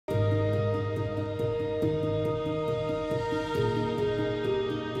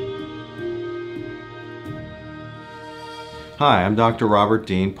Hi, I'm Dr. Robert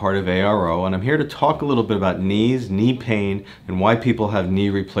Dean, part of ARO, and I'm here to talk a little bit about knees, knee pain, and why people have knee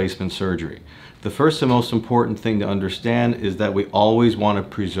replacement surgery. The first and most important thing to understand is that we always want to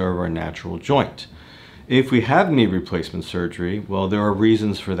preserve our natural joint. If we have knee replacement surgery, well, there are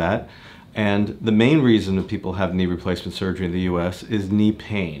reasons for that, and the main reason that people have knee replacement surgery in the US is knee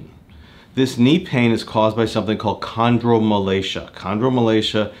pain. This knee pain is caused by something called chondromalacia.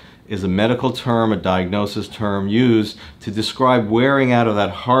 Chondromalacia is a medical term, a diagnosis term used to describe wearing out of that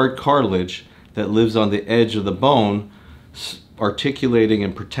hard cartilage that lives on the edge of the bone, articulating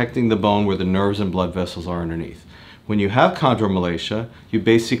and protecting the bone where the nerves and blood vessels are underneath. When you have chondromalacia, you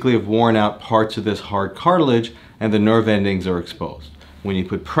basically have worn out parts of this hard cartilage and the nerve endings are exposed. When you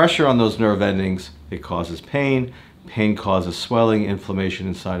put pressure on those nerve endings, it causes pain. Pain causes swelling, inflammation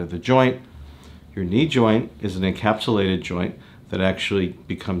inside of the joint. Your knee joint is an encapsulated joint that actually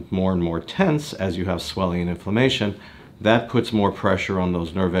becomes more and more tense as you have swelling and inflammation. That puts more pressure on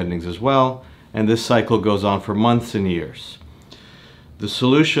those nerve endings as well, and this cycle goes on for months and years. The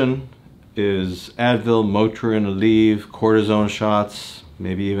solution is Advil, Motrin, Aleve, cortisone shots,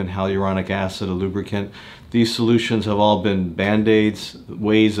 maybe even hyaluronic acid, a lubricant. These solutions have all been band-aids,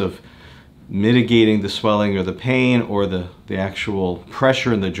 ways of mitigating the swelling or the pain or the actual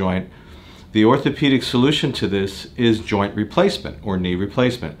pressure in the joint. The orthopedic solution to this is joint replacement or knee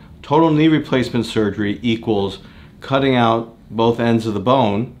replacement. Total knee replacement surgery equals cutting out both ends of the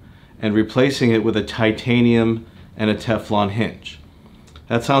bone and replacing it with a titanium and a Teflon hinge.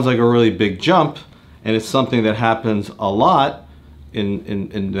 That sounds like a really big jump, and it's something that happens a lot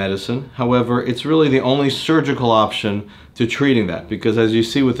in medicine. However, it's really the only surgical option to treating that, because as you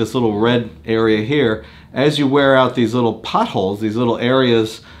see with this little red area here, as you wear out these little potholes, these little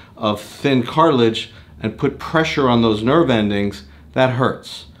areas of thin cartilage and put pressure on those nerve endings, that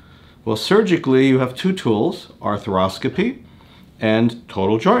hurts. Well, surgically you have two tools, arthroscopy and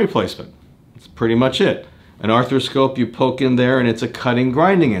total joint replacement. That's pretty much it. An arthroscope, you poke in there and it's a cutting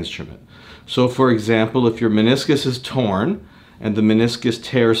grinding instrument. So for example, if your meniscus is torn and the meniscus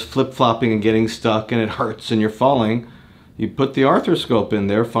tears flip-flopping and getting stuck and it hurts and you're falling, you put the arthroscope in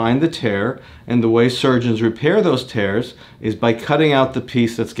there, find the tear, and the way surgeons repair those tears is by cutting out the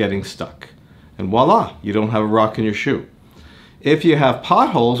piece that's getting stuck. And voila, you don't have a rock in your shoe. If you have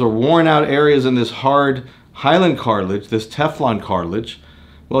potholes or worn out areas in this hard hyaline cartilage, this Teflon cartilage,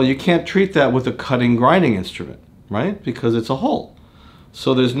 well, you can't treat that with a cutting grinding instrument, right? Because it's a hole.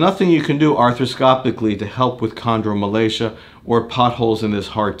 So there's nothing you can do arthroscopically to help with chondromalacia or potholes in this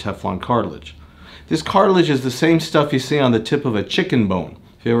hard Teflon cartilage. This cartilage is the same stuff you see on the tip of a chicken bone.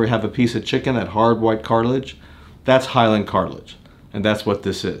 If you ever have a piece of chicken, that hard white cartilage, that's hyaline cartilage, and that's what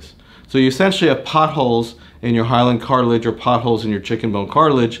this is. So you essentially have potholes in your hyaline cartilage or potholes in your chicken bone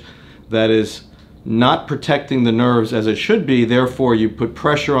cartilage that is not protecting the nerves as it should be. Therefore, you put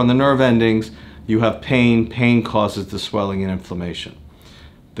pressure on the nerve endings, you have pain. Pain causes the swelling and inflammation.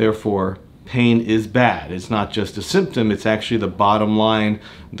 Therefore, pain is bad. It's not just a symptom, it's actually the bottom line,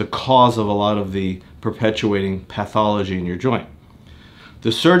 the cause of a lot of the perpetuating pathology in your joint.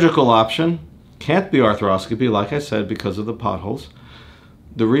 The surgical option can't be arthroscopy, like I said, because of the potholes.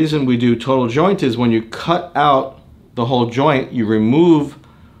 The reason we do total joint is when you cut out the whole joint, you remove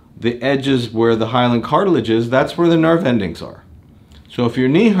the edges where the hyaline cartilage is, that's where the nerve endings are. So if your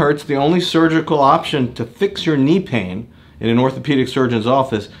knee hurts, the only surgical option to fix your knee pain in an orthopedic surgeon's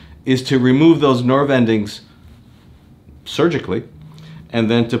office is to remove those nerve endings surgically and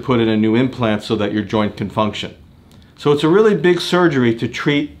then to put in a new implant so that your joint can function. So it's a really big surgery to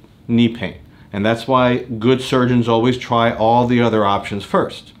treat knee pain, and that's why good surgeons always try all the other options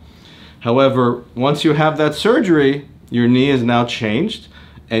first. However, once you have that surgery, your knee is now changed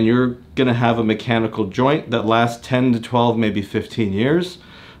and you're going to have a mechanical joint that lasts 10 to 12, maybe 15 years.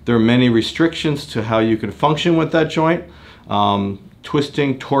 There are many restrictions to how you can function with that joint.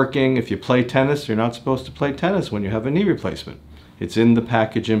 Twisting, torquing. If you play tennis, you're not supposed to play tennis when you have a knee replacement. It's in the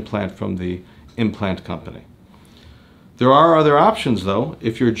package implant from the implant company. There are other options though.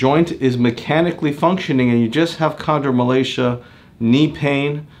 If your joint is mechanically functioning and you just have chondromalacia, knee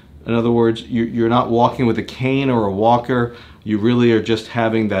pain, in other words, you're not walking with a cane or a walker, you really are just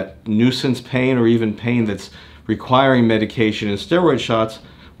having that nuisance pain or even pain that's requiring medication and steroid shots,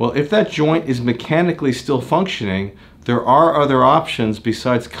 well, if that joint is mechanically still functioning, there are other options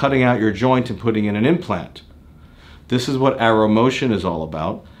besides cutting out your joint and putting in an implant. This is what ARO Motion is all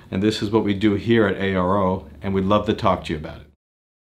about, and this is what we do here at ARO, and we'd love to talk to you about it.